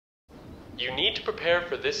You need to prepare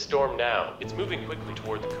for this storm now. It's moving quickly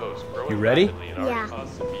toward the coast, growing You ready? rapidly and already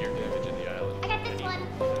caused severe damage in the island. I got this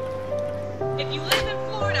one. If you live in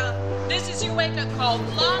Florida, this is your wake-up call.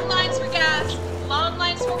 Long lines for gas, long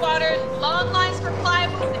lines for water, long lines for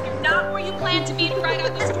plywood. If you're not where you plan to be to ride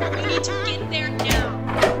out the storm, you need to get there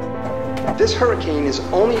now. This hurricane is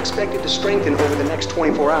only expected to strengthen over the next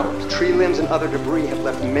 24 hours. Tree limbs and other debris have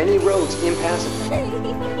left many roads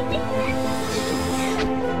impassable.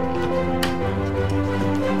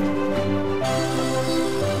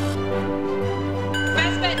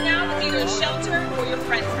 Best bet now is either a shelter or your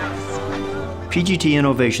friend's house. PGT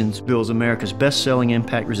Innovations builds America's best-selling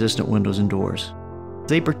impact-resistant windows and doors.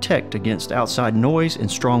 They protect against outside noise and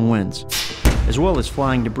strong winds, as well as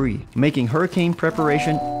flying debris, making hurricane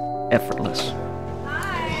preparation effortless.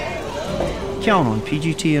 Count on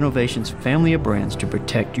PGT Innovations' family of brands to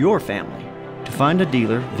protect your family. To find a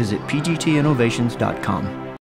dealer, visit pgtinnovations.com.